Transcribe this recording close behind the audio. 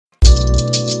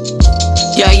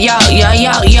Yo, yo, yo,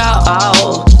 yo, yo,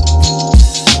 oh.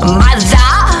 Mother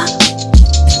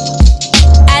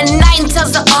and nine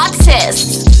tells the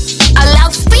artist. A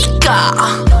loudspeaker.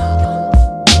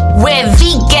 We're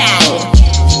vegan.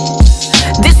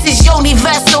 This is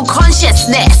universal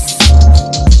consciousness.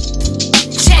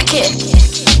 Check it.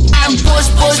 And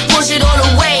push it all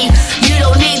away. You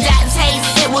don't need that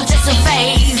taste, it will just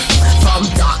evade. From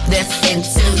darkness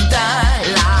into the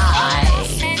light.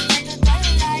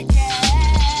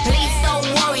 Please don't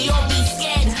worry or be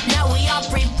scared. Now we are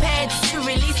prepared to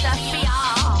release the fear.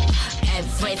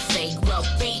 Everything will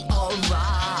be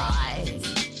alright.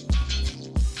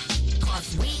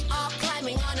 Cause we are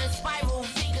climbing on a spiral.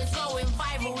 Figures going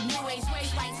viral. New age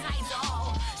race by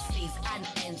tidal. Sees an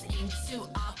end into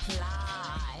apply.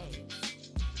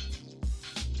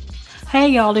 Hey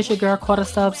y'all, it's your girl Quarter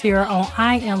Stubbs here on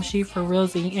I Am She for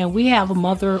Realzy, and we have a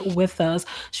mother with us.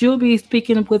 She'll be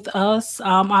speaking with us.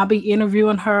 I'll be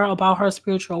interviewing her about her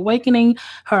spiritual awakening,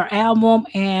 her album,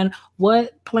 and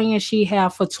what plans she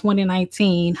have for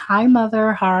 2019. Hi,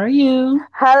 mother. How are you?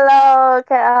 Hello,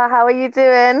 how are you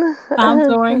doing? I'm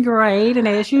doing great, and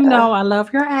as you know, I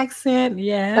love your accent.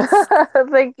 Yes,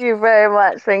 Thank you very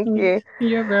much. Thank you.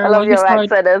 you're I very well. love You're your so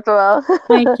accent as well.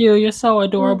 Thank you. You're so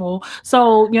adorable.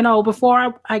 So,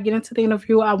 before I get into the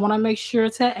interview, I want to make sure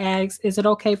to ask, is it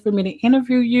okay for me to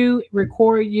interview you,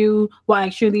 record you, while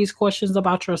ask you these questions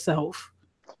about yourself?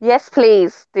 Yes,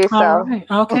 please do All so. right.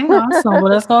 Okay. Awesome.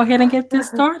 Well, let's go ahead and get this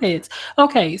started.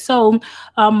 Okay. So,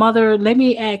 mother, let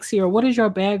me ask here, what is your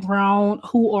background?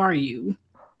 Who are you?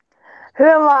 Who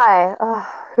am I?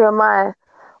 Who am I?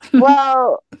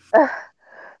 Well,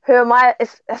 who am I?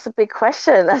 That's a big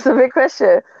question. That's a big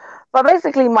question. But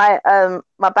basically, my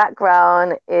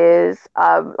background is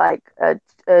like a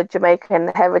Jamaican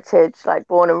heritage, like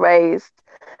born and raised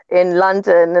in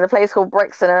London in a place called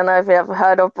Brixton. I don't know if you ever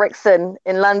heard of Brixton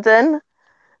in London.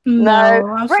 No, No,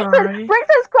 I'm sorry.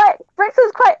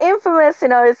 Brixton's quite infamous,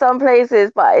 in some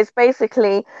places, but it's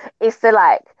the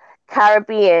like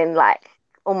Caribbean, like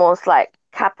almost like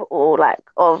capital like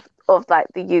of like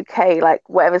the UK, like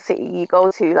whatever city you go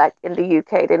to, like in the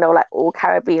UK, they know like all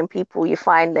Caribbean people, you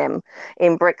find them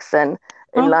in Brixton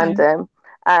in Okay. London,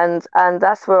 and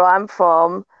that's where I'm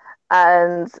from,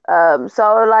 and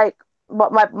so like,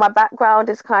 but my background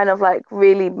is kind of like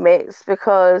really mixed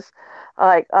because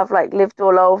like I've like lived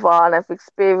all over and I've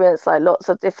experienced like lots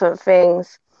of different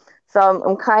things. So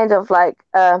I'm kind of like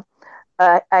a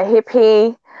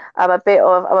hippie. I'm a bit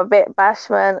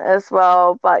bashment as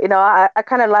well, but I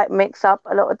kind of like mix up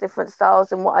a lot of different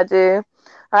styles in what I do.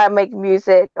 I make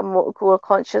music. I'm what we call a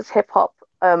conscious hip hop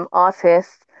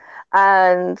artist,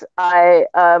 and I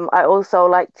also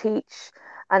like teach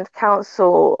and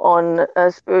counsel on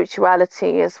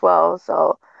spirituality as well.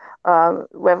 So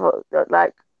whether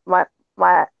like my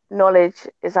my knowledge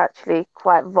is actually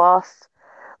quite vast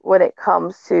when it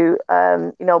comes to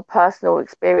personal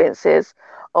experiences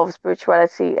of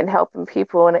spirituality and helping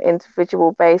people on an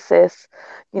individual basis,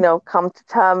 come to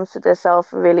terms with themselves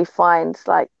and really find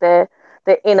like their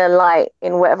inner light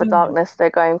in whatever darkness they're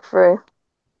going through.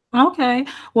 Okay.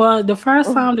 Well, the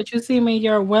first time that you see me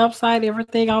your website,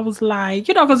 everything, I was like,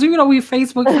 because we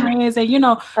Facebook friends, and you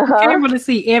can't Uh-huh. really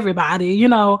see everybody.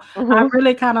 I Hmm.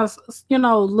 really kind of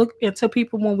look into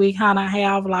people when we kind of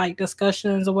have like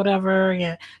discussions or whatever,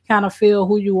 and kind of feel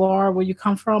who you are, where you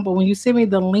come from. But when you send me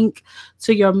the link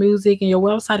to your music and your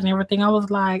website and everything, I was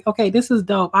like, okay, this is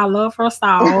dope. I love her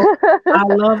style. I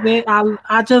love it.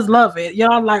 I just love it.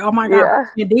 Like, oh my God.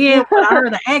 Yeah. And then when I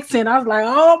heard the accent, I was like,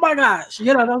 oh my gosh.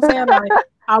 You know what I'm saying? Like,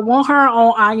 I want her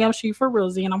on I Am She for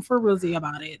Realzy, and I'm for Realzy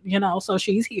about it, so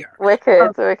she's here. Uh,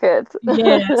 Wicked, wicked.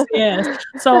 yes, yes.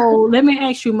 So let me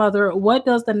ask you, mother, what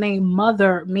does the name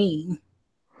mother mean?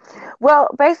 Well,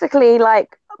 basically,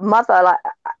 like mother, like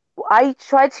I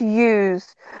try to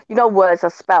use, words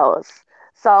as spells.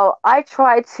 So I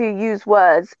try to use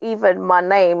words, even my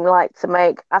name, like to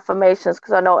make affirmations,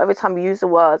 because I know every time you use the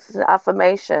words, it's an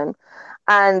affirmation.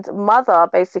 And mother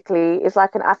basically is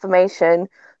like an affirmation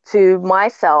to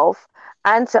myself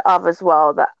and to others as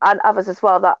well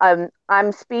that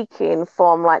I'm speaking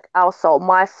from like our soul,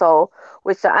 my soul,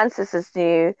 which the ancestors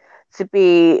knew to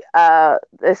be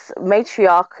this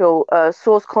matriarchal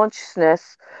source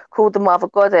consciousness called the mother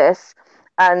goddess,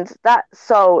 and that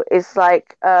soul is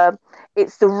like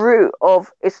it's the root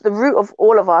of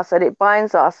all of us, and it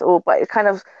binds us all, but it kind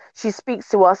of she speaks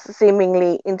to us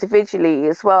seemingly individually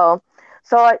as well.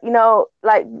 So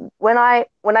like when I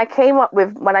came up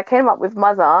with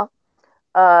mother,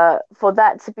 for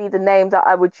that to be the name that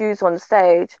I would use on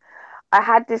stage, I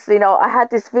had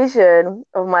this vision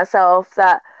of myself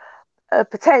that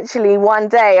potentially one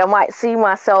day I might see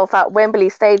myself at Wembley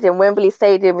Stadium. Wembley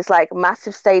Stadium is like a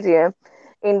massive stadium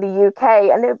in the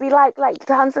UK, and it would be like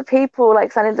tons of people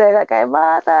like standing there like going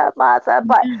mother, mother.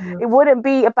 But Yeah. it wouldn't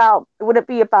be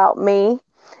about me.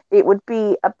 It would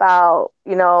be about,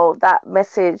 that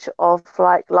message of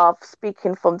like love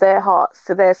speaking from their hearts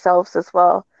to their selves as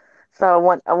well. So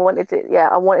I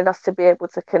wanted us to be able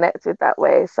to connect with that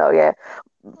way. So yeah,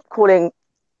 calling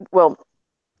well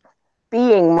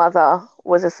being mother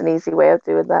was just an easy way of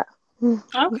doing that.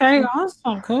 Okay,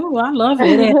 awesome, cool. I love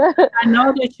it. And I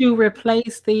know that you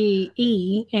replaced the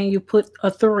E and you put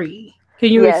a three.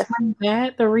 Can you Yes. explain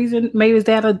that? The reason, maybe is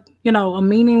that a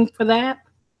meaning for that?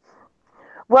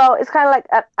 Well, it's kind of like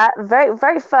at very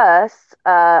very first,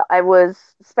 I was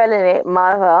spelling it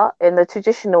mother in the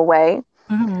traditional way,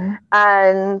 Hmm.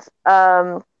 and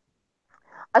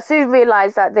I soon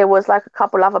realized that there was like a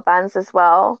couple other bands as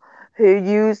well who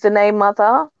used the name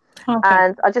mother, Okay.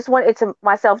 and I just wanted to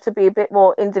myself to be a bit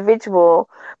more individual.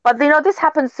 But this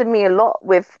happens to me a lot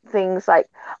with things like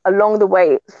along the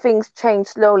way, things change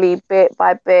slowly, bit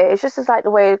by bit. It's just as like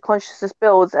the way consciousness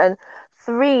builds, and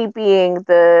three being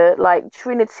the like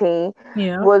Trinity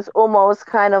Yeah. was almost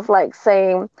kind of like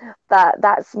saying that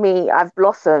that's me. I've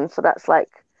blossomed, so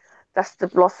that's the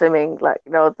blossoming, like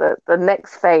the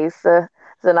next phase.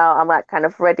 So now I'm like kind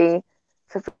of ready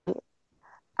to be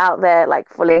out there like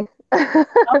fully.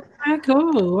 Okay,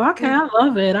 cool. Okay, I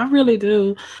love it. I really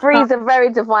do. Three is a very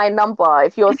divine number.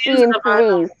 If you're It is seeing divine.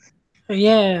 threes,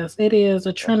 Yes, it is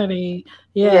a trinity.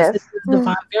 Yes, it yes. is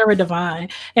divine, very divine.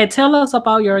 And tell us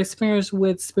about your experience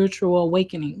with spiritual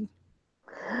awakening.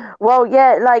 Well,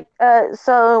 yeah, like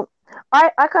so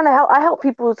I kind of help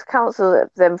people to counsel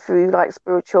them through like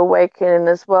spiritual awakening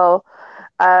as well.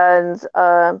 And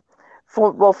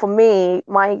for me,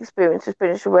 my experience with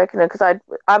spiritual awakening, because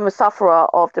I'm a sufferer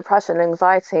of depression and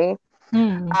anxiety,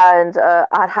 Mm, and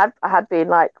I had been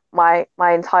like my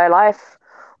entire life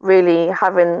really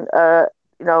having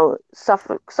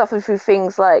suffered through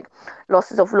things like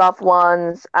losses of loved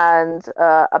ones and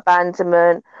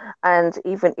abandonment, and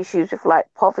even issues with like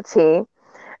poverty.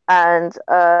 And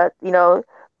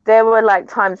there were like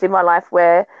times in my life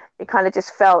where it kind of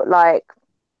just felt like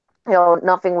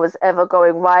nothing was ever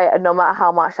going right, and no matter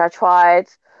how much I tried,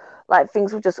 like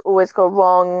things would just always go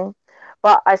wrong.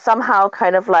 But I somehow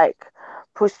kind of like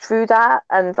pushed through that,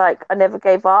 and like I never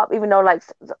gave up, even though like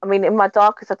I mean in my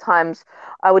darkest of times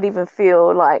I would even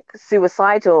feel like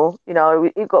suicidal.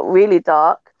 It got really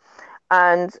dark,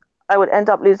 and I would end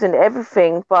up losing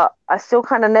everything, but I still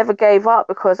kind of never gave up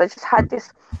because I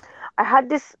had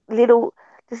this little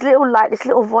light, this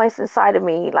little voice inside of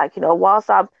me, like, whilst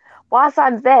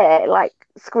I'm there, like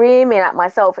screaming at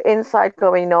myself inside,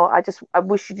 going, I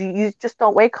wish you just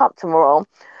don't wake up tomorrow.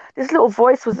 This little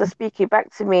voice was just speaking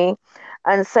back to me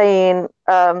and saying,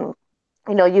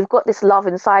 you've got this love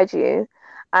inside you,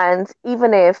 and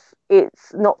even if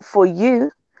it's not for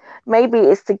you, maybe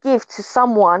it's to give to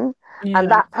someone, and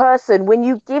yeah. that person, when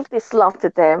you give this love to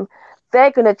them,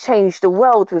 they're going to change the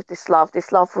world with this love.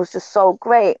 This love was just so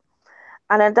great,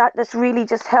 and then that just really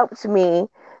just helped me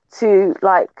to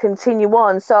like continue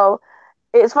on. So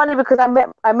it's funny because I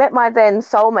met my then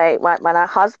soulmate, my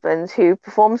husband, who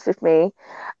performs with me,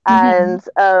 Hmm. and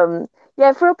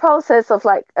yeah, through a process of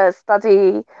like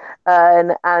study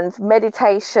and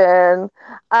meditation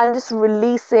and just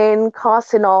releasing,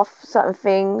 casting off certain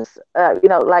things.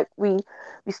 Like we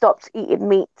stopped eating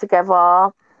meat together,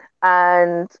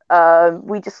 and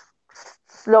we just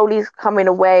slowly coming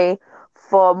away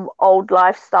from old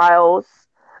lifestyles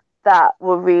that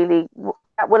were really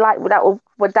that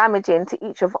were damaging to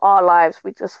each of our lives.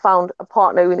 We just found a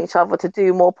partner in each other to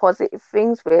do more positive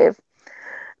things with.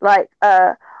 Like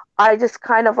I just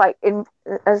kind of like in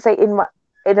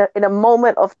a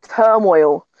moment of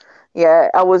turmoil. Yeah,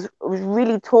 I was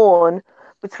really torn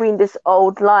between this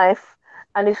old life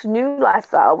and this new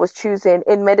life that I was choosing.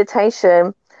 In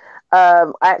meditation,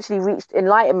 I actually reached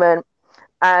enlightenment,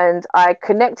 and I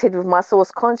connected with my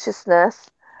source consciousness,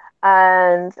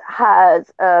 and had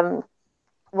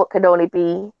what could only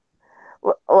be,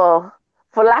 well,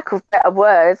 for lack of better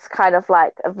words, kind of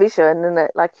like a vision, and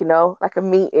like like a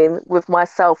meeting with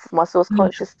myself, my source Yeah.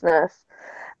 consciousness,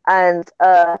 and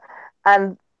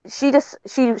and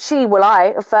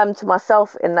I affirmed to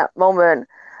myself in that moment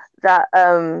that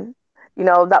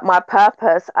that my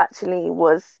purpose actually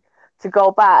was to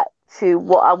go back to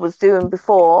what I was doing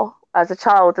before as a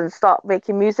child and start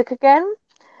making music again.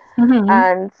 Hmm.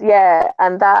 And yeah,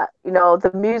 and that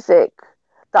the music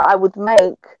that I would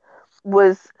make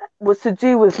was was to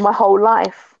do with my whole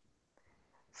life.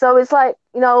 So it's like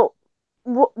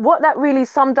what that really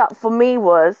summed up for me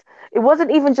was, it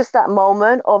wasn't even just that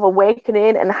moment of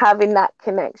awakening and having that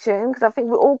connection, because I think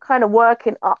we're all kind of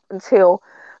working up until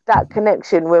that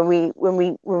connection when we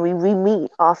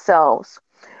re-meet ourselves.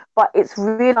 But it's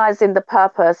realizing the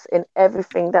purpose in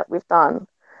everything that we've done,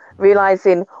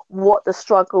 realizing what the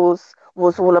struggles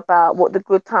was all about, what the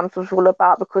good times was all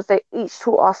about, because they each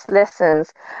taught us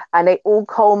lessons, and they all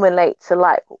culminate to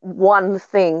like one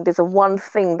thing. There's a one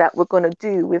thing that we're going to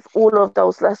do with all of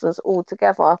those lessons all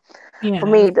together. For Yeah.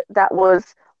 me, that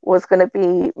was going to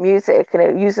be music,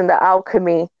 and using the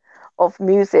alchemy of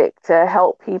music to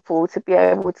help people to be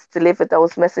able to deliver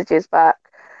those messages back,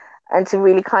 and to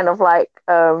really kind of like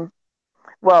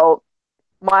well,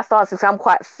 my stance is I'm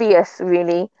quite fierce,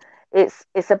 really.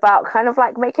 It's about kind of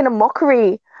like making a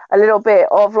mockery a little bit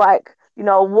of like,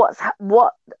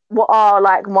 what our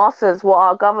like masters, what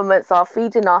our governments are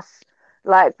feeding us,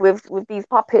 like with these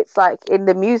puppets, like in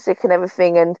the music and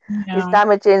everything, and this Yeah.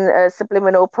 damaging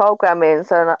subliminal programming.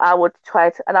 So I would try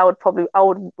to, and I would probably,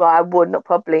 well, I would not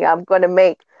probably, I'm going to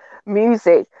make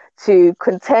music to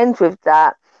contend with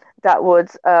that. That would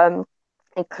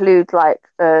include like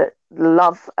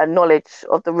love and knowledge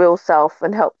of the real self,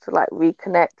 and help to like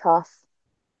reconnect us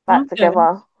back Okay.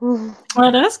 together.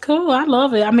 Well, that's cool. I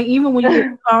love it. I mean, even when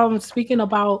you speaking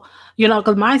about,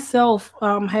 because myself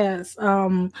has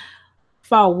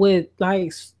fought with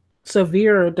like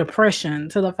severe depression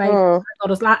to the fact Mm,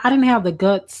 I didn't have the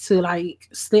guts to like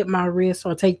slip my wrist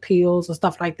or take pills or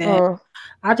stuff like that. mm.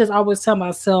 I just always tell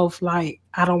myself like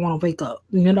I don't want to wake up.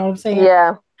 You know what I'm saying?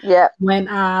 Yeah, yeah, When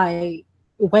I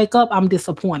wake up, I'm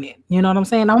disappointed. You know what I'm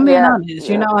saying? I'm being yeah, honest,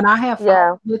 yeah, and I have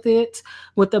fought yeah, with it,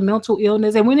 with the mental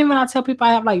illness. And whenever I tell people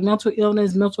I have like mental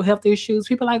illness, mental health issues,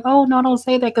 people are like, oh, no, don't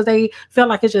say that, because they feel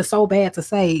like it's just so bad to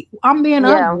say. I'm being yeah,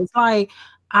 honest. Like,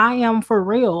 I am for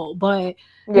real. But,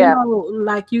 yeah.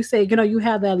 like you said, you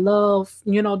have that love,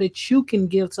 that you can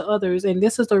give to others. And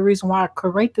this is the reason why I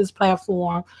create this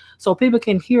platform, so people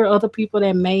can hear other people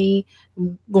that may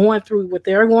going through what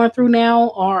they're going through now,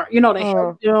 or to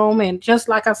help Mm, them. And just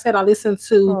like I said, I listened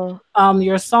to mm,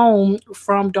 your song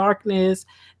From Darkness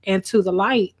into the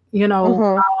Light,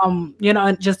 mm-hmm.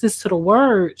 and just listen to the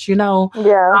words,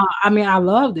 Yeah. I mean, I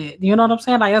loved it. You know what I'm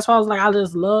saying? Like, that's why I was like, I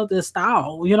just love this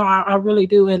style. I really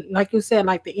do. And like you said,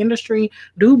 like, the industry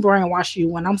do brainwash you.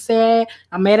 When I'm sad,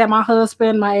 I'm mad at my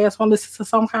husband, my ass want to listen to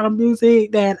some kind of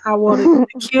music that I want to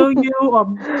kill you or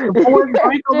pour Yeah,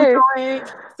 drink over true. your head.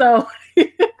 So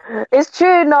It's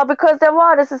true, no, because there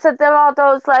are, as I said, there are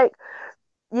those like,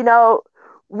 you know,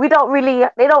 they don't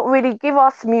really give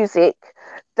us music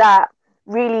that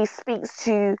really speaks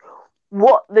to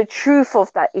what the truth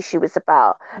of that issue is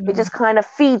about. It mm, just kind of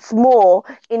feeds more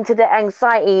into the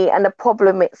anxiety and the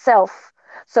problem itself.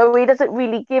 So it doesn't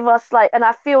really give us like, and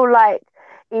I feel like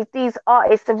if these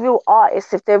artists are real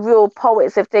artists, if they're real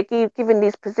poets, if they're given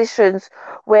these positions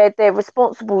where they're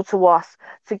responsible to us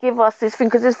to give us this thing,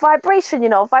 because it's vibration,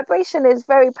 vibration is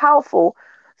very powerful.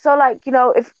 So like,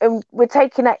 if we're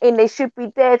taking that in, they should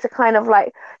be there to kind of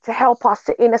like to help us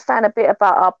to understand a bit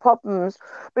about our problems.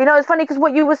 But it's funny because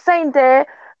what you were saying there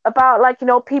about like,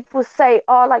 people say,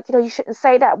 oh, like, you shouldn't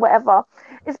say that, whatever.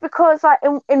 It's because like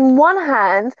in one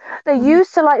hand, they're mm,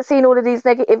 used to like seeing all of these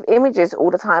negative images all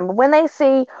the time. But when they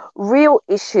see real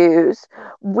issues,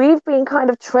 we've been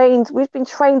trained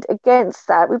against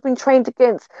that. We've been trained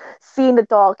against seeing the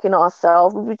dark in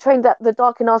ourselves. We've been trained that the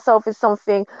dark in ourselves is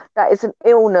something that is an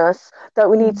illness that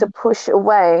we need to mm, push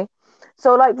away.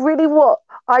 So like really what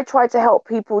I try to help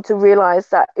people to realize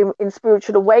that in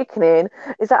spiritual awakening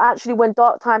is that actually when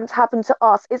dark times happen to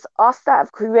us, it's us that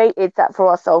have created that for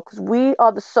ourselves, because we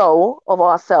are the soul of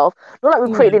ourselves. Not like we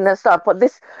created yes, that stuff, but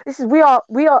this is we are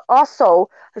our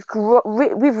soul has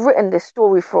we've written this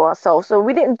story for ourselves. So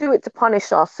we didn't do it to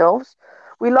punish ourselves.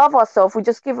 We love ourselves. We're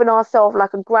just giving ourselves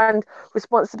like a grand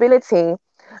responsibility.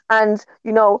 And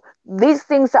these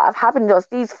things that have happened to us,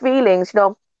 these feelings,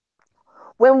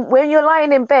 when you're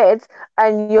lying in bed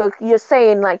and you're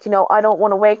saying like, I don't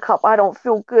want to wake up, I don't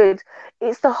feel good,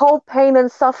 it's the whole pain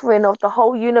and suffering of the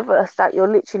whole universe that you're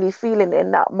literally feeling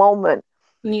in that moment.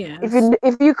 if yes, you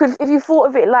if you thought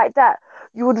of it like that,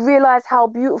 you would realize how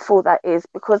beautiful that is,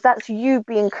 because that's you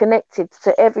being connected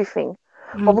to everything.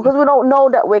 But mm, because we don't know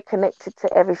that we're connected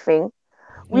to everything,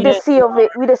 yes, you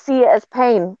we just see it as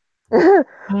pain.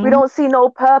 We are. don't see no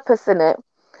purpose in it.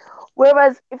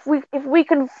 Whereas if we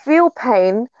can feel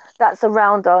pain that's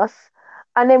around us,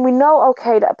 and then we know,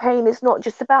 okay, that pain is not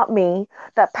just about me,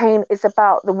 that pain is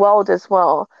about the world as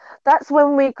well. That's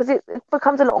when because it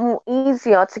becomes a lot more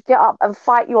easier to get up and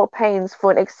fight your pains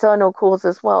for an external cause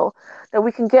as well. That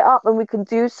we can get up and we can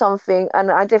do something.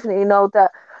 And I definitely know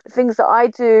that the things that I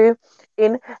do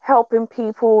in helping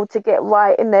people to get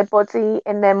right in their body,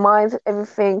 in their minds,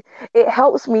 everything, it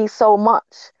helps me so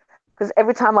much. Because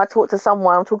every time I talk to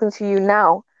someone, I'm talking to you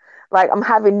now, like I'm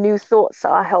having new thoughts that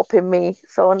are helping me.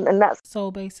 So, and that's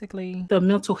So basically, the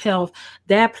mental health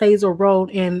that plays a role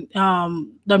in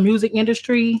the music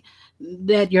industry,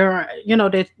 that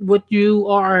that what you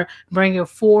are bringing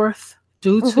forth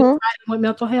due to mhm, fighting with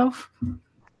mental health.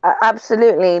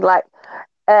 absolutely like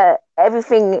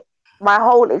everything, my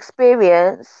whole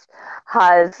experience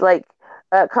has like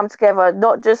come together,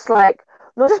 not just my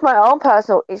own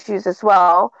personal issues as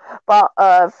well, but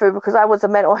through, because I was a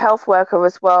mental health worker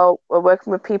as well,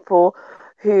 working with people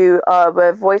who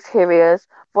were voice hearers,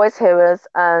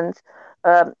 and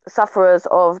sufferers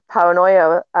of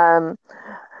paranoia.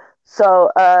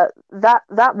 So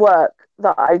that work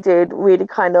that I did really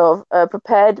kind of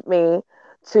prepared me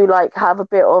to like have a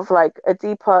bit of like a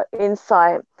deeper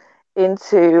insight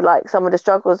into like some of the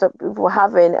struggles that people were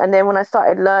having. And then when I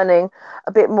started learning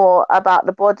a bit more about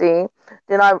the body,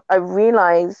 then I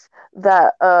realized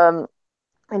that our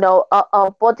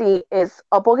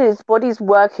body's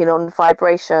working on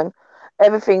vibration.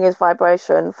 Everything is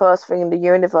vibration. First thing in the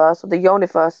universe, or the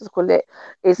universe as call it,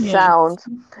 is Yeah. sound.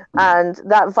 And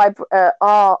that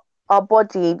our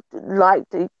body, like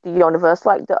the universe,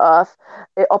 like the earth,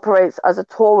 it operates as a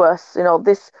torus.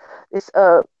 This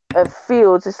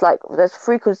fields, it's like there's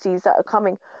frequencies that are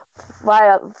coming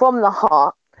from the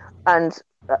heart, and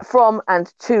from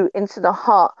and to into the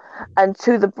heart and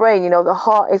to the brain. The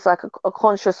heart is like a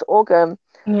conscious organ.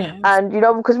 Yes. And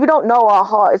because we don't know our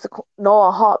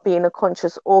heart being a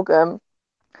conscious organ,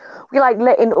 we like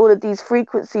let in all of these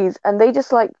frequencies, and they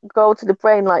just like go to the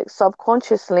brain like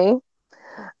subconsciously.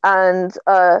 And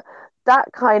that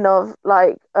kind of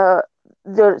like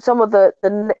some of the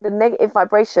negative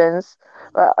vibrations,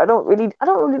 I don't really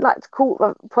like to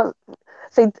call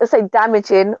say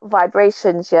damaging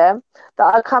vibrations, yeah,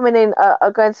 that are coming in,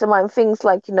 are going to mind things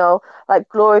like like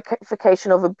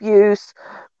glorification of abuse,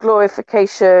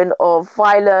 glorification of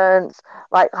violence,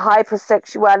 like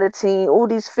hypersexuality. All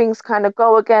these things kind of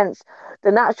go against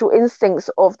the natural instincts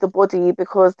of the body,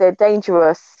 because they're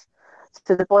dangerous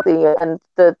to the body, and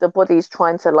the body is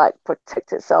trying to like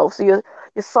protect itself. So your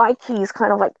psyche is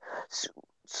kind of like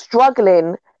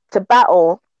struggling to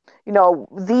battle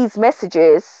these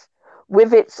messages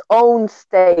with its own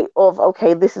state of,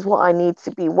 okay, this is what I need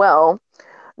to be well.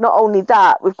 Not only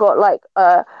that, we've got like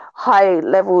high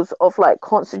levels of like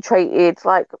concentrated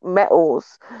like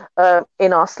metals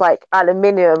in us, like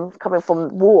aluminium coming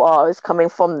from water, is coming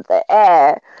from the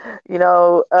air.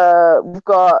 We've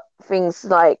got things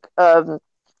like I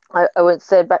would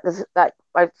say back this, like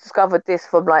I discovered this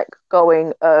from like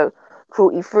going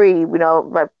cruelty free,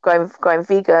 like going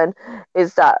vegan,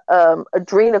 is that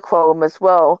adrenochrome as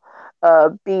well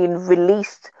being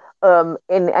released and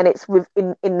it's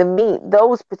in the meat,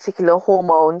 those particular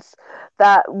hormones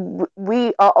that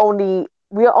we are only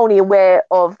aware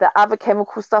of the other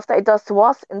chemical stuff that it does to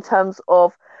us in terms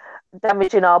of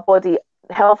damaging our body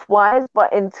health wise,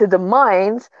 but into the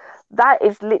mind, that's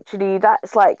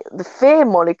like the fear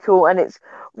molecule. And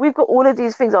we've got all of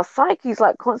these things. Our psyche is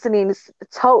like constantly in this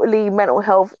totally mental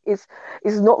health is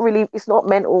not really, it's not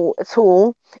mental at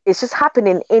all. It's just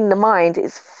happening in the mind.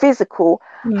 It's physical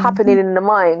happening Mhm. in the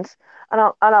mind. And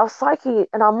our psyche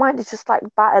and our mind is just like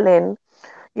battling,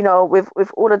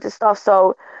 with all of this stuff.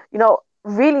 So,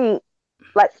 really,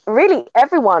 like really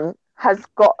everyone has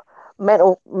got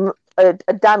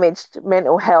a damaged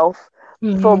mental health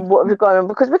Mhm. from what we're going on,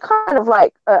 because we're kind of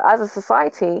like as a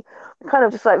society, we're kind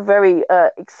of just like very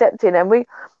accepting, and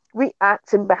we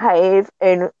act and behave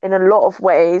in a lot of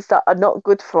ways that are not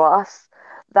good for us,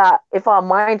 that if our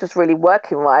mind was really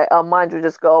working right, our mind would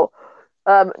just go,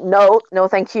 no, no,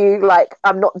 thank you. Like,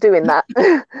 I'm not doing that.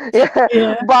 Yeah,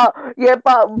 Yeah.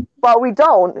 but we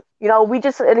don't. We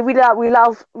just we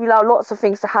allow lots of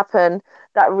things to happen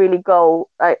that really go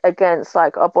against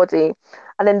like our body,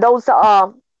 and then those that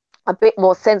are a bit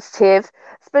more sensitive,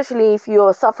 especially if you're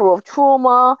a sufferer of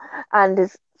trauma, and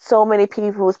there's so many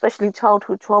people, especially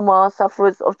childhood trauma,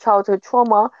 sufferers of childhood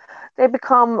trauma, they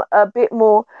become a bit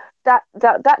more, that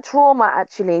trauma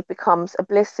actually becomes a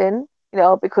blessing,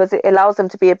 because it allows them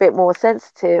to be a bit more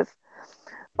sensitive.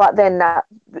 But then that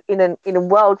in a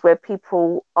world where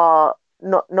people are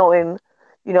not knowing,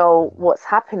 what's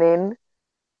happening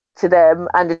to them,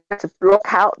 and to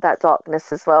block out that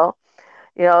darkness as well,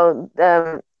 you know,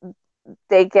 um,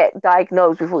 they get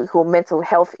diagnosed with what we call mental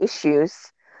health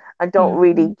issues, and don't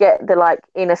really Mhm. get the like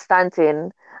inner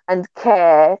standing and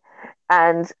care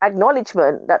and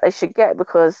acknowledgement that they should get.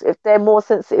 Because if they're more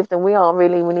sensitive than we are,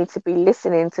 really we need to be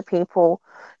listening to people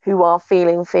who are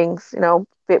feeling things, a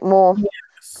bit more.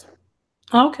 Yes.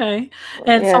 Okay.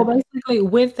 And so Yeah. basically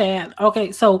with that,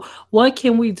 okay, so what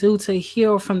can we do to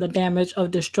heal from the damage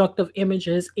of destructive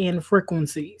images and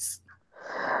frequencies?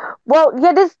 Well,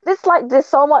 yeah, there's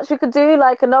so much we could do.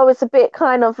 Like, I know it's a bit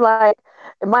kind of like,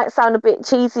 it might sound a bit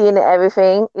cheesy and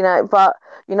everything, but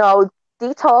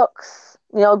detox,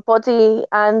 body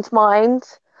and mind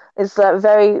is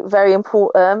very, very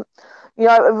important.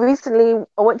 Recently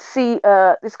I went to see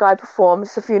this guy perform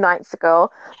just a few nights ago.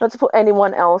 Not to put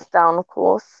anyone else down, of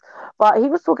course, but he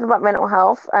was talking about mental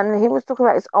health, and he was talking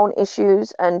about his own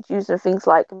issues and using things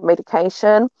like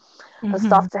medication and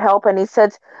stuff Mhm. to help. And he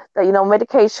said that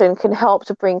medication can help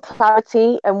to bring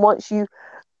clarity, and once you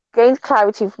gain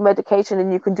clarity from medication,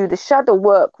 and you can do the shadow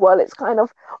work. Well, it's kind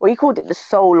of, or he called it the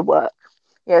soul work.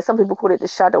 Yeah, some people call it the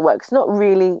shadow work. It's not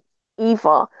really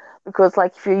either, because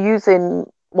like if you're using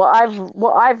what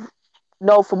I've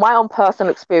know from my own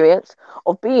personal experience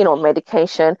of being on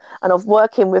medication and of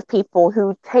working with people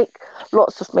who take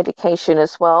lots of medication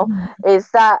as well, Mhm. is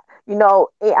that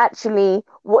it actually,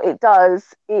 what it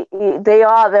does, there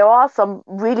are some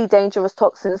really dangerous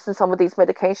toxins in some of these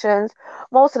medications.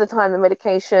 Most of the time the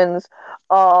medications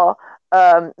are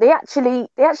they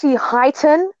actually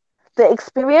heighten the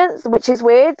experience, which is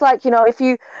weird. Like, if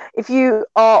you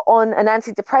are on an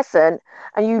antidepressant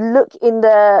and you look in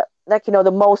the, like,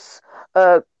 the most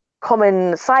uh,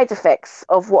 common side effects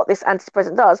of what this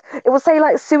antidepressant does, it will say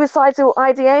like suicidal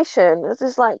ideation. It's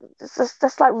just like,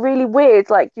 that's like really weird.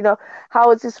 Like,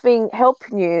 how is this thing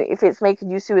helping you if it's making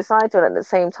you suicidal at the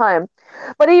same time?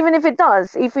 But even if it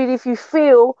does, even if you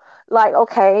feel like,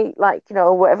 okay, like,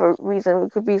 whatever reason,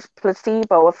 it could be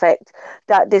placebo effect,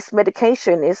 that this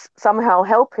medication is somehow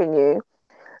helping you,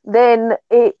 then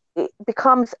it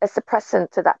becomes a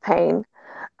suppressant to that pain.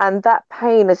 And that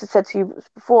pain, as I said to you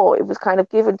before, it was kind of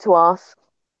given to us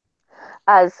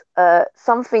as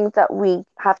something that we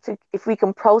have to, if we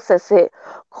can process it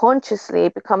consciously,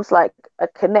 it becomes like a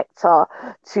connector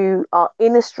to our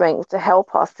inner strength to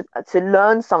help us to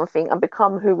learn something and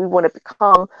become who we want to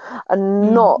become,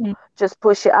 and not Mhm. just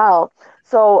push it out.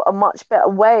 So a much better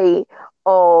way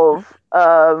of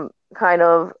kind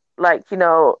of like,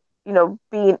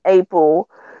 being able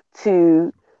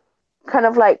to kind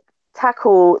of like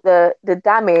tackle the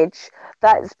damage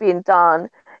that's being done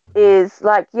is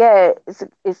like, yeah,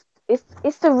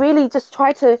 it's to really just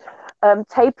try to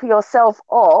taper yourself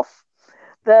off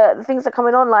the things that are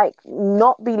coming on, like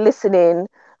not be listening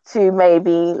to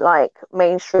maybe like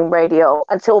mainstream radio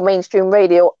until mainstream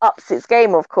radio ups its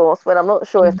game, of course, but I'm not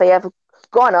sure if they ever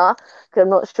gonna, because I'm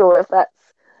not sure if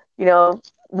that's, you know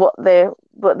what they're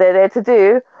there to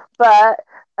do. But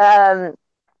um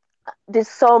there's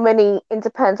so many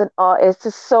independent artists,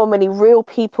 there's so many real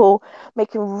people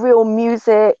making real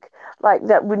music, like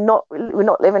that. We're not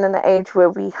living in an age where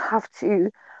we have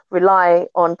to rely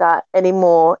on that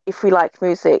anymore. If we like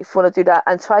music, if we want to do that,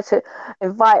 and try to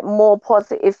invite more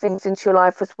positive things into your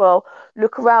life as well.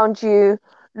 Look around you,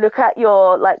 look at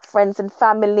your like friends and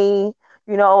family.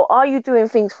 Are you doing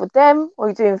things for them, or are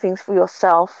you doing things for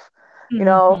yourself? you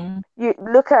know Mhm. you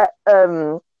look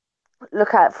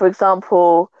at, for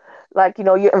example, like,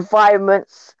 your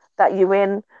environments that you're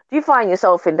in. Do you find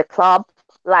yourself in the club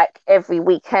like every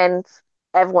weekend?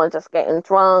 Everyone's just getting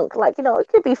drunk. Like, it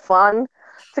could be fun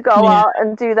to go Yeah. out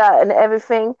and do that and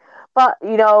everything. But,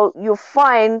 you'll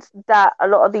find that a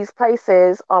lot of these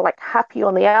places are like happy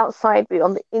on the outside, but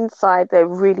on the inside, they're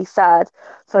really sad.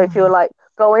 So if you're Mhm. like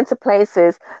going to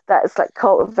places that it's like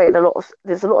cultivating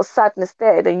there's a lot of sadness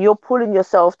there, then you're pulling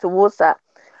yourself towards that.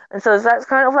 And so that's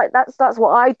kind of like, that's what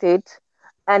I did,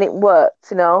 and it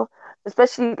worked.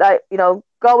 Especially like,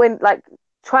 going like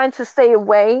trying to stay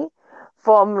away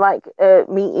from like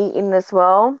meat eating as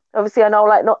well. Obviously, I know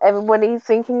like not everybody's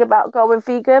thinking about going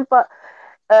vegan, but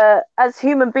as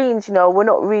human beings, we're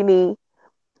not really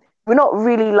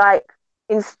like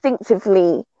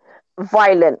instinctively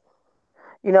violent.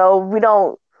 We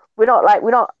don't. We're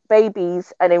not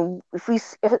babies, and then if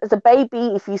it's a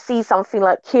baby, if you see something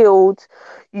like killed,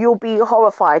 you'll be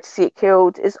horrified to see it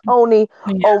killed. It's only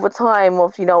Yeah. over time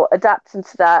of adapting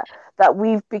to that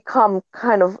we've become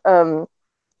kind of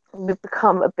we've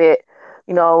become a bit,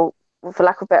 you know, for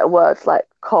lack of better words, like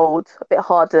cold, a bit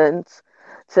hardened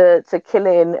to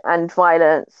killing and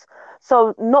violence.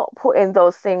 So not putting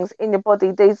those things in your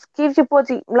body,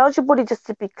 allows your body just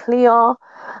to be clear,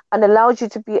 and allows you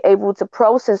to be able to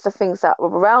process the things that were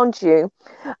around you.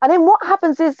 And then what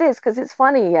happens is this, because it's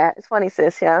funny, yeah, it's funny,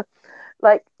 sis, yeah.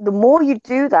 Like the more you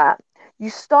do that, you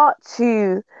start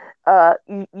to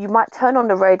you might turn on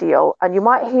the radio and you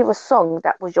might hear a song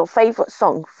that was your favorite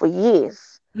song for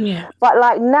years. Yeah. But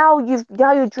like now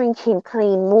you're drinking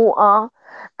clean water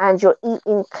and you're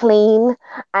eating clean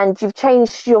and you've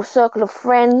changed your circle of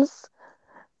friends.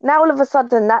 Now all of a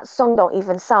sudden that song don't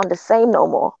even sound the same no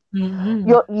more. Mm-hmm.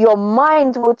 Your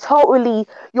mind will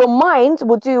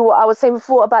do what I was saying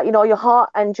before about, your heart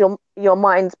and your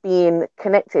mind being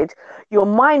connected. Your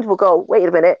mind will go, wait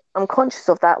a minute, I'm conscious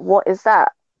of that. What is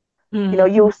that?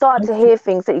 Mm-hmm. You'll start to hear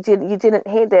things that you didn't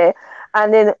hear there,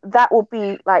 and then that will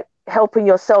be like helping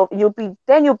yourself. You'll be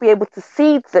able to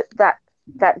see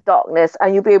that darkness,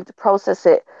 and you'll be able to process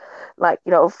it, like,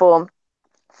 for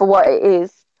what it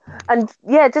is. And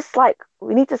yeah, just like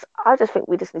I just think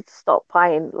we just need to stop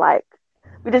buying, like,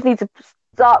 we just need to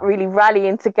start really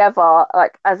rallying together,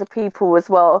 like, as a people as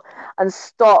well, and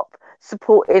stop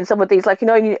supporting some of these, like,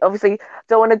 you obviously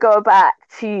don't want to go back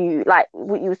to like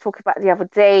what you was talking about the other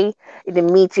day in the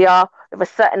media with a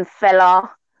certain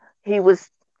fella who was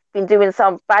been doing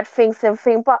some bad things and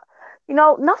everything, but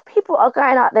enough people are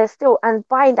going out there still and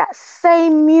buying that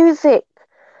same music.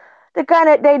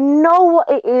 They know what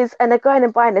it is, and they're going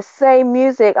and buying the same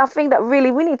music. I think that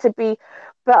really we need to be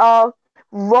better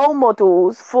role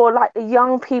models for like the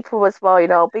young people as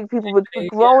well. Big people, we're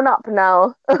grown up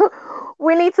now.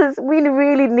 We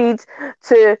really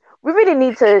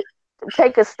need to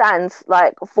take a stand,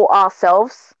 like, for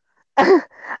ourselves,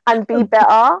 and be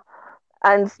better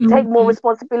and take more Mm-hmm.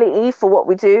 responsibility for what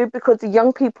we do, because the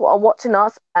young people are watching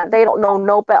us and they don't know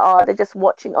no better. They're just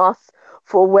watching us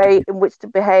for a way in which to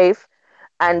behave.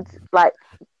 And like,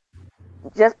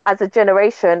 just as a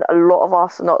generation, a lot of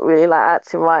us are not really like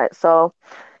acting right. So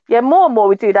yeah, more and more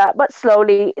we do that, but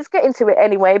slowly it's getting to it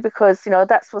anyway, because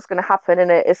that's what's going to happen, and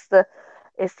it's the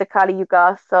Kali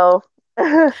Yuga. So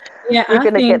Yeah, we're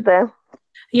gonna get there.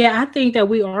 I think that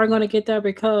we are going to get there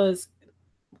because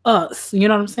us, you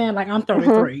know what I'm saying? Like I'm Mhm.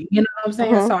 33, you know what I'm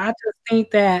saying? Mhm. So I just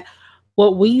think that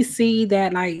what we see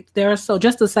that like there are so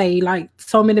just to say like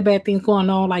so many bad things going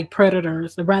on, like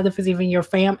predators, rather if it's even your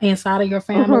inside of your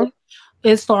family, Mhm.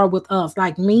 it start with us.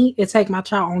 Like me, it take my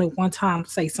child only one time to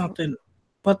say something,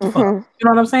 what the fuck? Mhm. You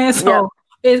know what I'm saying? Yep. So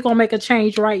it's gonna make a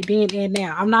change right then and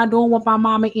now. I'm not doing what my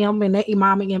mama M and that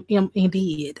mama M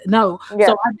did. No. So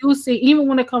Yep. I do see even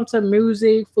when it comes to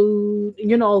music, food,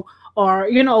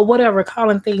 or whatever,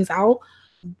 calling things out,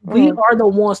 we Mhm. are the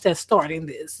ones that's starting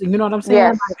this. You know what I'm saying?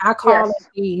 Yes. Like I call it Yes.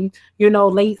 the,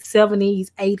 late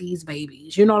 70s, 80s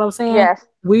babies. You know what I'm saying? Yes.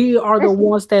 We are the This.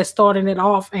 ones that starting it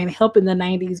off and helping the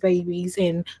 90s babies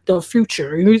and the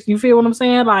future. You feel what I'm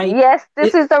saying? Like Yes.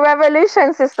 This it, is the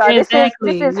revolution, sister. This is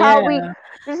this exactly. is how we Yeah.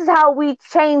 this is how we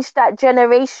change that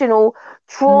generational Mm,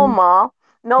 trauma,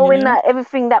 knowing yeah. that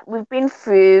everything that we've been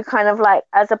through, kind of like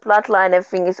as a bloodline,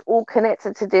 everything is all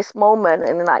connected to this moment.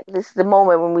 And like, this is the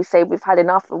moment when we say we've had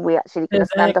enough and we actually gonna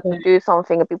stand up Exactly. and do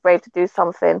something and be brave to do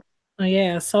something.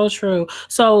 Yeah, so true.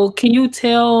 So can you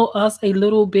tell us a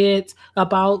little bit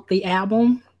about the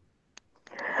album?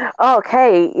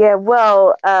 Okay, yeah,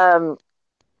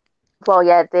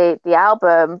 yeah, the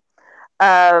album,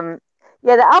 um,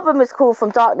 yeah, the album is called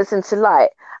From Darkness into Light,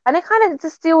 and it kind of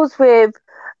just deals with,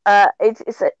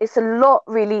 it's a lot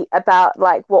really about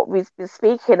like what we've been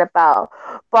speaking about.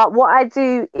 But what I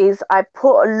do is I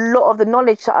put a lot of the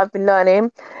knowledge that I've been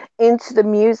learning into the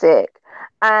music,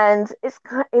 and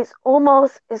it's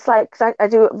almost, it's like, 'cause I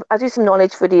do some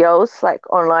knowledge videos like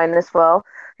online as well.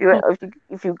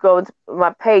 If you go into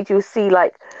my page, you'll see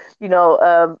like,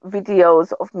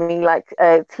 videos of me like,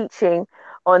 teaching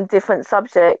on different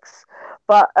subjects.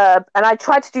 But and I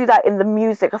try to do that in the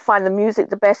music. I find the music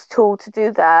the best tool to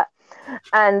do that.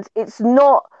 And it's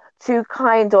not to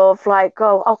kind of like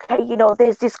go, okay,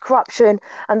 there's this corruption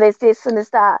and there's this and there's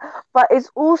that, but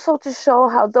it's also to show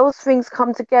how those things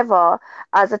come together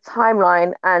as a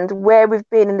timeline, and where we've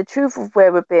been and the truth of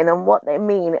where we've been and what they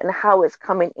mean and how it's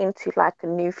coming into like a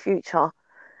new future.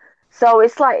 So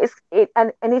it's like,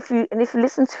 and if you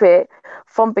listen to it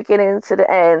from beginning to the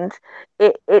end,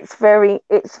 it's very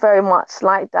much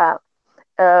like that.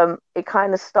 It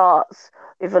kind of starts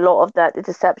with a lot of that, the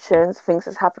deceptions, things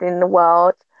that's happening in the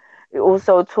world. It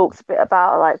also talks a bit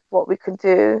about like what we can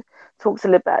do. Talks a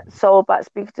little bit so about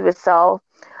speaking to yourself,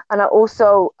 and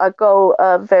I go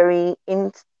very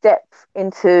in depth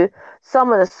into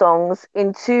some of the songs,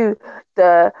 into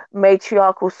the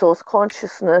matriarchal source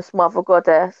consciousness, Mother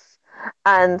Goddess,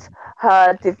 and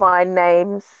her divine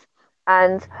names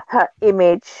and her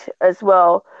image as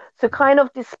well, to kind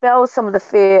of dispel some of the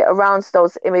fear around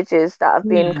those images that have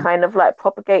been Yeah. kind of like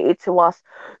propagated to us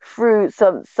through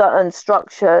some certain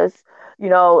structures,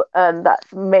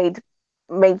 that's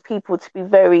made people to be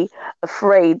very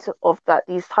afraid of that,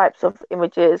 these types of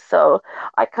images. So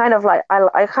I kind of like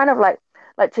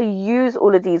like to use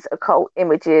all of these occult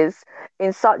images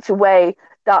in such a way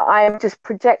that I am just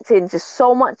projecting just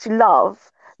so much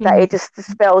love that Mhm. it just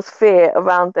dispels fear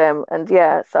around them. And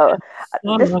yeah, so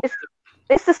I this love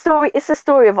it's the story. It's the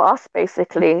story of us,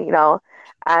 basically,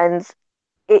 and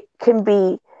it can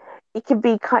be, it can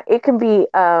be, it can be,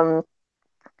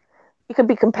 it can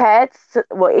be compared to,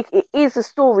 well, it is a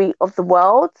story of the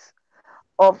world,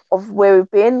 of where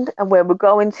we've been and where we're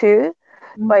going to,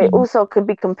 but it Mhm. also could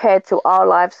be compared to our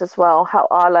lives as well, how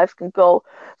our lives can go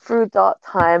through dark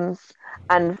times,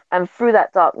 and through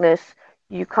that darkness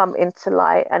you come into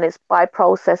light, and it's by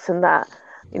processing that,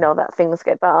 that things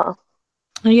get better.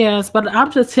 Yes, but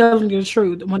I'm just telling you the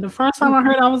truth. When the first time I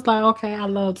heard, I was like, okay, I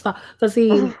love stuff. Cause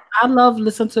see, I love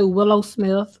listening to Willow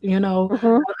Smith.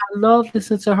 Hmm. I love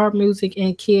listening to her music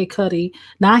and Kid Cudi.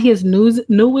 Not his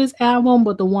newest album,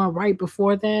 but the one right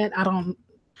before that. I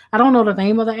don't know the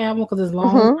name of the album because it's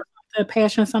long, Hmm.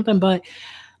 Passion something. But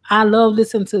I love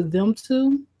listening to them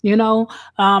too.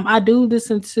 I do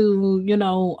listen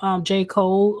to J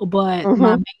Cole, but my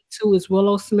Hmm. main two is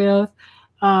Willow Smith,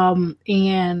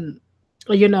 and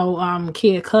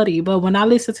Kid Cudi. But when I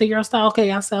listen to your style,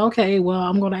 okay, I say, okay, well,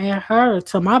 I'm gonna add her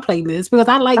to my playlist because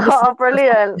I like listening Oh, to stuff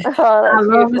like brilliant. that. Oh, I that's love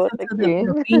beautiful. listening Thank to the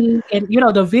you. beat,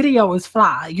 and the video is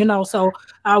fly. So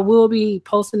I will be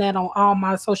posting that on all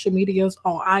my social medias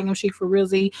on I am She for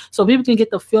Rizzy, so people can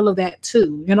get the feel of that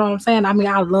too. You know what I'm saying? I mean,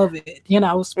 I love it.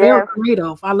 It's very Yeah.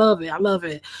 creative. I love it. I love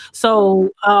it. So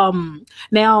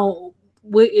now,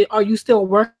 are you still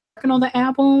working on the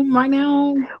album right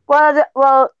now?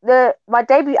 Well, my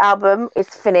debut album is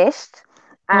finished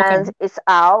Okay. and it's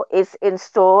out. It's in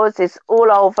stores. It's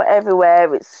all over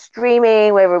everywhere. It's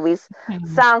streaming, whether it's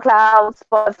Mhm. SoundCloud,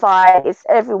 Spotify. It's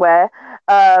everywhere.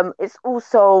 It's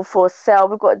also for sale.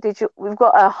 We've got digital. We've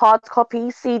got a hard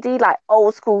copy CD, like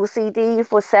old school CD,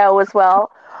 for sale as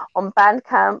well on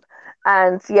Bandcamp.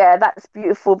 And yeah, that's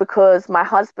beautiful because my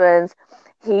husband,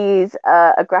 he's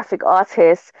a graphic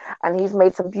artist, and he's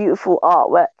made some beautiful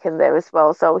artwork in there as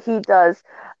well. So he does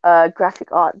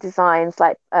graphic art designs,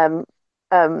 like um,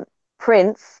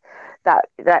 prints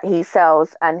that he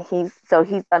sells, and he's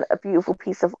done a beautiful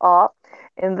piece of art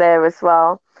in there as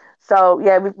well. So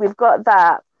yeah, we've got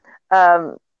that.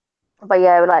 Um, but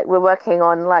yeah, like we're working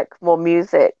on like more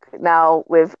music now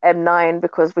with M9,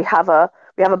 because we have a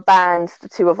band, the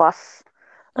two of us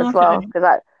as well. Okay.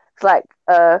 Because it's like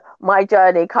my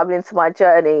journey, coming into my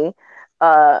journey,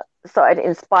 started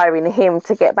inspiring him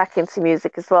to get back into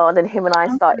music as well, and then him and I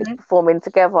started Okay. performing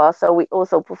together. So we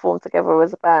also perform together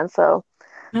as a band. So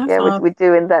That's yeah, we're, awesome. we're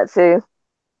doing that too.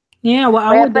 Yeah, well, I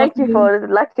But yeah, would thank you definitely. for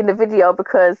liking the video,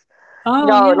 because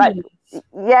Oh, like, yes.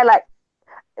 yeah, like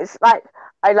it's like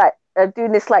I like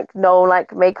doing this like no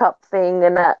like makeup thing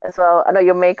and that as well. I know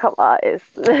you're a makeup artist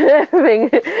and everything,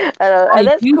 I and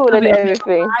that's used cool to and be.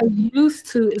 everything. I used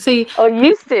to see Oh, people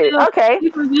used to. still Okay.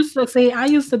 people used to say I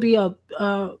used to be a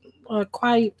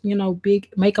quite big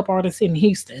makeup artist in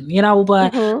Houston,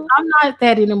 but Hmm. I'm not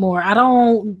that anymore. I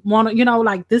don't want to,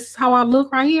 like this is how I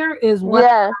look right here is what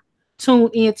Yeah. tune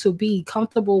in to be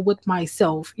comfortable with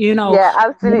myself. Yeah.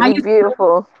 When I Absolutely used to,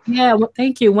 beautiful. yeah, well,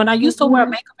 thank you. When I used to wear Hmm.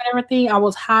 makeup and everything, I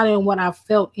was hiding what I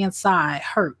felt inside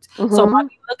hurt. So by Hmm.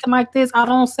 me looking like this, I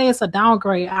don't say it's a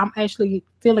downgrade. I'm actually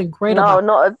feeling great No, about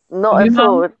not you at know.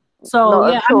 all. So Not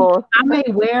yeah, at all. I may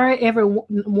wear it every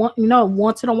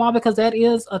once in a while because that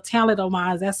is a talent of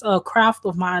mine. That's a craft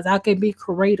of mine. I can be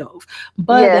creative,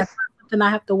 but that's Yes. not something I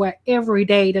have to wear every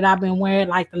day that I've been wearing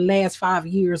like the last 5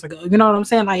 years ago. You know what I'm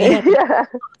saying? Like it had to be. Yeah.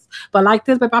 But like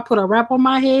this, if I put a wrap on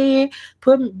my head,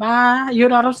 put by, you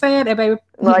know what I'm saying? And baby,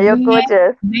 No, you're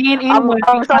gorgeous. men and I'm women.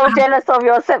 I'm so jealous of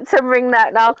your September ring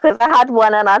that now, because I had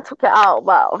one and I took it out,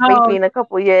 but maybe Oh, in a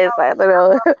couple of years, like, I don't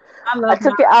know. I I love my.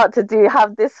 took it out to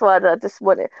have this one. I just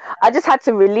wanted. I just had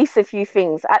to release a few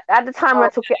things. At the time when I Oh,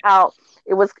 took it out,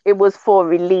 it was for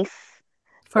release.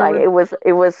 for Like real. it was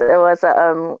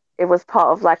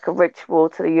part of like a ritual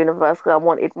to the universe, because I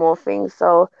wanted more things.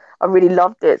 So I really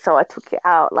loved it. So I took it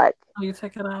out. Oh, you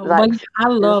take it out. But Like yeah, I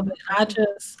it love it. I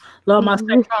just love my was,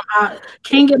 spectrum. I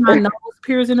can't get my nose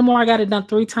pierced anymore. I got it done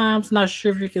 3 times. Not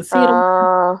sure if you can see it.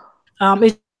 uh,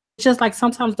 It's just like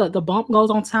sometimes the bump goes on top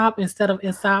instead of inside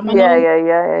my nose. yeah, yeah,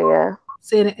 yeah, yeah, yeah.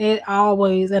 Said it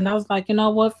always, and I was like, you know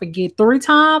what? Forget 3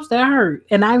 times that hurt,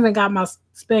 and I even got my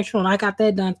spectrum. I got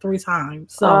that done 3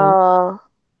 times. So Uh,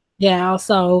 yeah,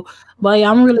 but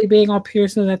yeah, I'm really big on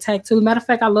piercings and tattoos. Matter of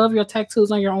fact, I love your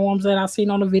tattoos on your arms that I've seen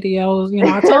on the videos.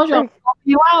 I told you I was thank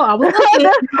helping you out. I was looking.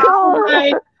 That's cool.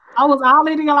 Right? I was all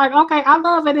in there like, okay, I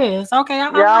love it is. Okay, I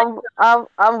Yeah, like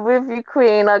I'm with you,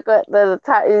 Queen. I got the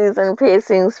tattoos and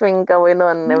piercings thing going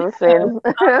on and it. Yes, everything.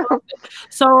 I love it.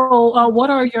 So, what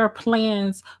are your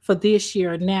plans for this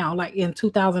year now, like in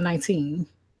 2019?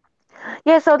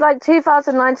 Yeah, so like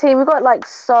 2019, we got like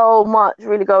so much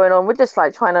really going on. We're just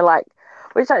like trying to like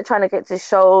we're just like trying to get to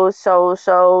shows.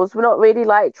 We're not really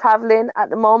like traveling at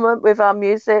the moment with our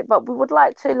music, but we would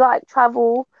like to like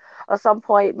travel at some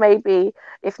point, maybe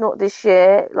if not this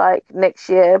year, like next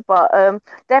year. But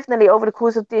definitely over the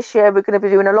course of this year, we're going to be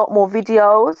doing a lot more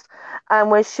videos,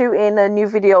 and we're shooting a new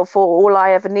video for All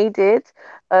I Ever Needed.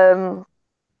 Um,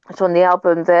 it's on the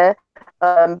album there,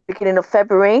 beginning of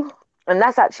February, and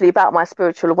that's actually about my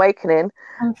spiritual awakening.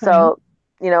 Okay. So,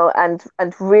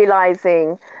 and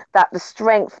realizing that the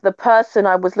strength, the person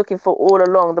I was looking for all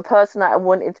along, the person that I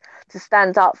wanted to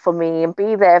stand up for me and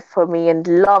be there for me and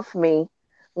love me,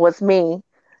 was me,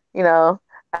 you know.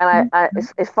 And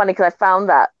it's funny because I found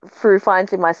that through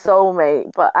finding my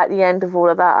soulmate, but at the end of all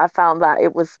of that, I found that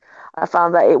it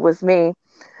was me.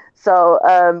 So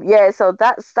yeah, so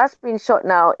that's been shot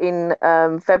now in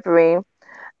February,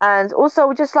 and also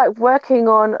we're just like working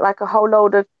on like a whole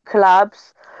load of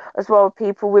collabs as well with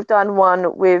people. We've done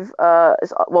one with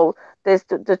well, there's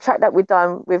the track that we've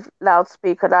done with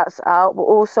Loudspeaker that's out, but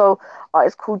also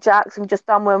artist called Jax. We've just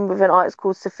done one with an artist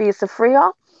called Sophia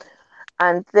Safria,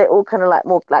 and they're all kind of like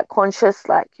more like conscious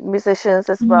like musicians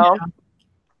as well. Yeah.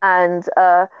 And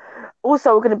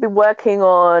also we're going to be working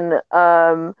on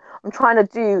I'm trying to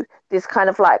do this kind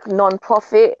of like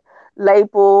non-profit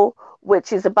label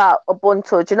which is about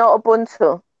Ubuntu. Do you know what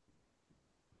Ubuntu?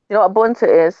 You know what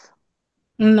Ubuntu is?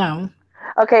 No.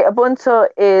 Okay, Ubuntu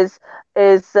is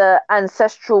the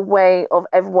ancestral way of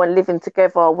everyone living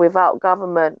together without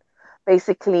government.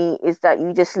 Basically, is that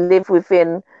you just live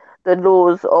within the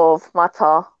laws of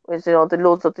matter, which the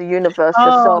laws of the universe Oh,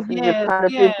 yourself, and you just yes, kind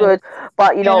of do yes, good.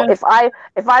 But yes. if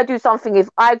I do something, if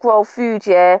I grow food,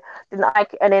 yeah, and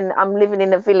then I'm living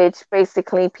in a village.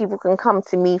 Basically, people can come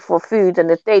to me for food,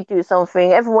 and if they do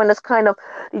something, everyone is kind of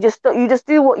you just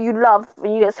do what you love,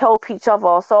 and you just help each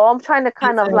other. So I'm trying to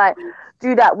kind of like Exactly.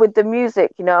 do that with the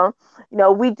music.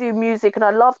 We do music, and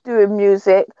I love doing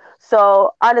music.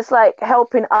 So I just like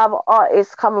helping other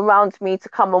artists come around me to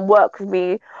come and work with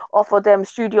me, offer them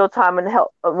studio time and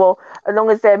help. Well, as long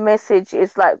as their message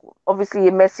is like obviously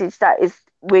a message that is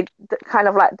we're kind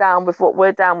of like down with what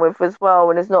we're down with as well,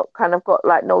 and it's not kind of got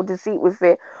like no deceit with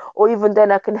it. Or even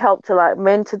then, I can help to like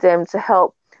mentor them to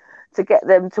help to get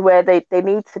them to where they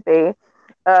need to be.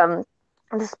 And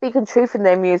to speak in truth in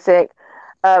their music,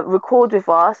 record with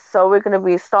us. So we're going to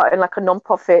be starting like a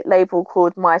non-profit label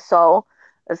called My Soul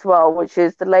as well, which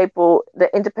is the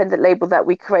independent label that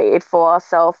we created for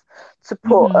ourselves to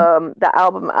put Hmm. the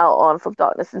album out on, From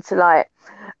Darkness into Light.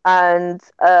 And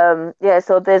yeah,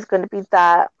 so there's going to be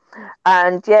that.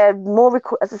 And yeah,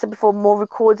 as I said before, more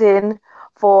recording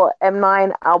for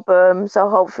M9 album. So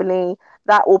hopefully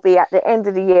that will be at the end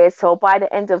of the year. So by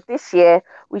the end of this year,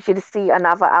 we should see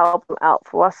another album out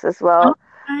for us as well.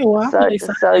 Okay, well, I'm So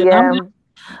so excited. yeah,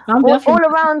 I'm all, definitely all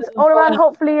around looking all around forward.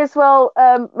 hopefully as well.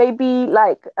 Maybe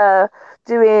like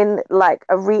doing like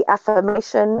a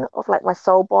reaffirmation of like my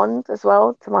soul bond as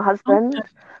well to my husband.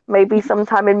 Maybe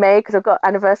sometime in May because I've got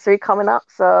anniversary coming up.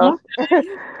 So Okay,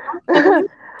 okay.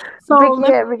 So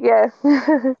big year.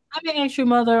 let me ask you,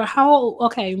 mother, how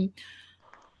okay,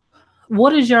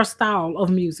 what is your style of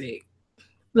music?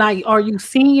 Like, are you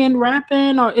singing,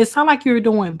 rapping, or it sounds like you're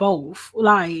doing both?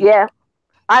 Like, Yeah,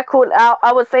 I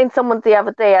was saying to someone the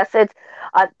other day. I said,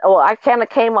 I kind of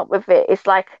came up with it. It's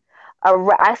like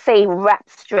I say rap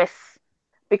stress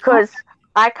because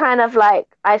I kind of like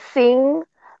I sing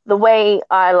the way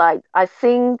I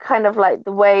sing kind of like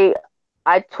the way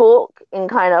I talk in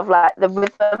kind of like the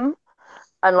rhythm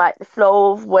and like the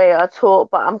flow of way I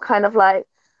talk, but I'm kind of like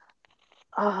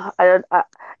I don't.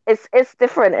 It's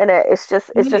different in it. It's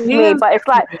just it me, is but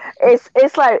different. it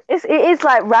is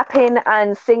like rapping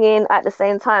and singing at the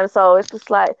same time. So it's just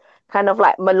like kind of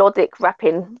like melodic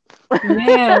rapping.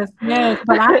 Yes, yes,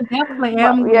 but I definitely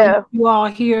But am gonna let yeah, you all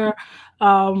hear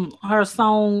her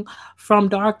song From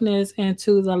Darkness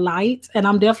into the Light, and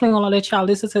I'm definitely gonna let y'all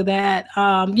listen to that.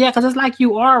 Yeah, because it's like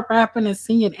you are rapping and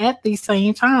singing at the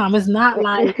same time. It's not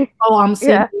like, oh, I'm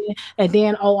singing yeah, and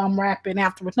then oh, I'm rapping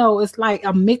afterwards. No, it's like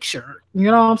a mixture. You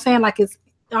know what I'm saying? Like it's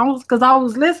I was because I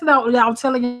was listening, I'm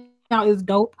telling y'all, out is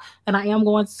dope, and I am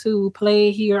going to play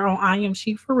it here on I Am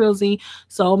She for Realzy.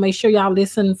 So make sure y'all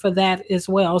listen for that as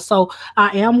well. So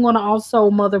I am going to also,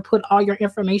 Mother, put all your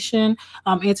information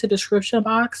into the description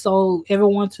box, so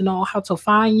everyone to know how to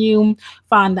find you,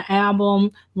 find the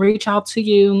album, reach out to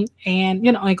you, and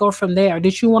and go from there.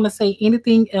 Did you want to say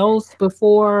anything else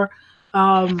before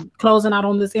closing out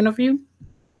on this interview?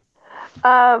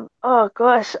 Oh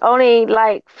gosh, only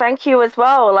like thank you as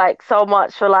well, like so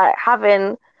much for like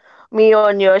having me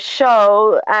on your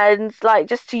show, and like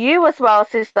just to you as well,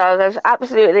 sister. That's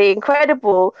absolutely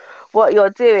incredible what you're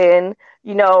doing,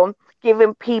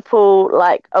 giving people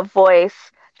like a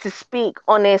voice to speak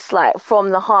honest, like from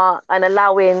the heart, and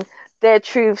allowing their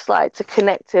truths like to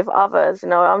connect with others.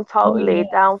 I'm totally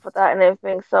down for that and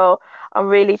everything. So I'm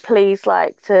really pleased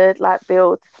like to like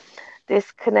build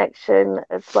this connection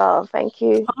as well. Thank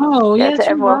you. Oh, Yeah, yes, to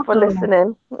you're everyone for welcome.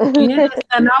 listening. Yes,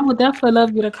 and I would definitely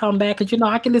love you to come back because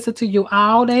I can listen to you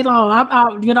all day long.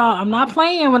 I'm not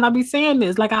playing when I be saying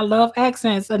this. Like I love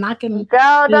accents, and I can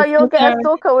Girl, no, just you'll sit get there. a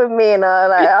stalker with me,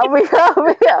 Like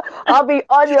I'll be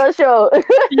on your show.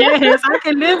 Yes, I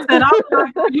can listen. I'm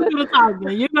like, you do the talking.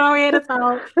 You go ahead and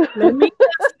talk. Let me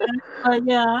listen.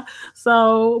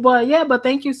 But yeah. But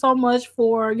thank you so much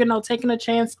for taking a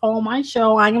chance on my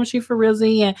show. I Am She for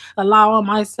Realzy, and allowing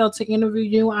myself to interview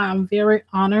you. I'm very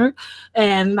honored.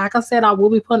 And like I said, I will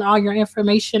be putting all your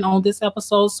information on this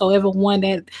episode, so everyone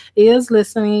that is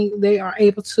listening, they are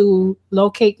able to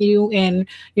locate you and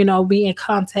be in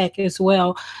contact as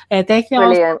well. And thank you all so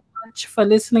Brilliant. much for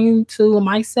listening to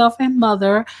myself and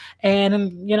Mother.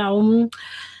 And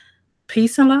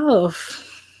peace and love.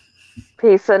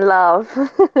 Peace and love.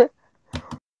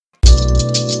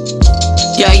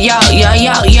 Yo, yo, yo,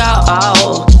 yo, yo,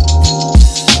 oh.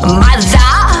 Mother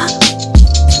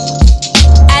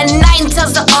and 9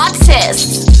 the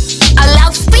artist, a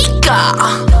loudspeaker.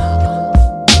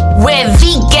 We're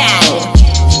vegan.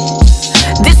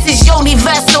 This is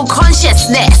universal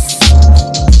consciousness.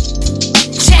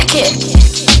 Check it.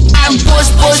 And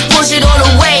push it all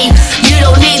away. You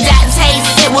don't need that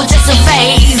taste, it will just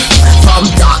evade. From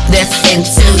darkness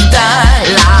into the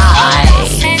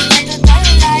light.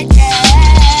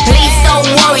 Please don't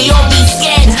worry or be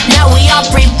scared. Now we are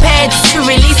prepared to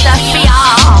release the fear.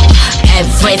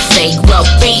 Everything will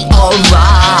be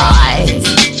alright.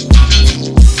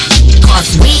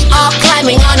 Cause we are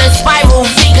climbing on a spiral.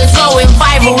 Figures going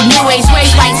viral. New age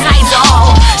raised by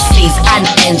tidal. Seeds and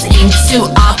ends into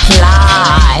our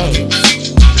plight.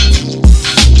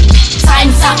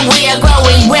 Time's up, we are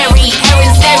growing wary.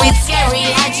 Errands very scary.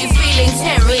 Had you feeling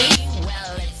teary?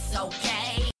 Well, it's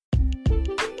okay.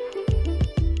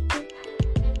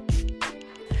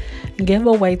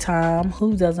 Giveaway time.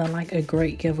 Who doesn't like a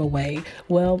great giveaway?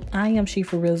 Well, I Am She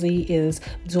for Realzy is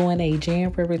doing a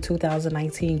January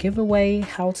 2019 giveaway.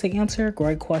 How to enter?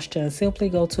 Great question. Simply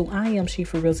go to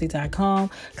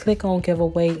IamSheForRealzy.com, click on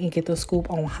giveaway, and get the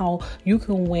scoop on how you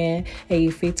can win a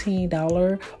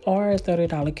 $15 or a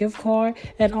 $30 gift card.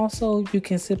 And also, you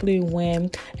can simply win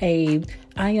a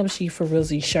I Am She for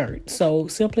Realzy shirt. So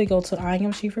simply go to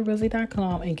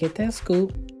IamSheForRealzy.com and get that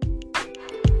scoop.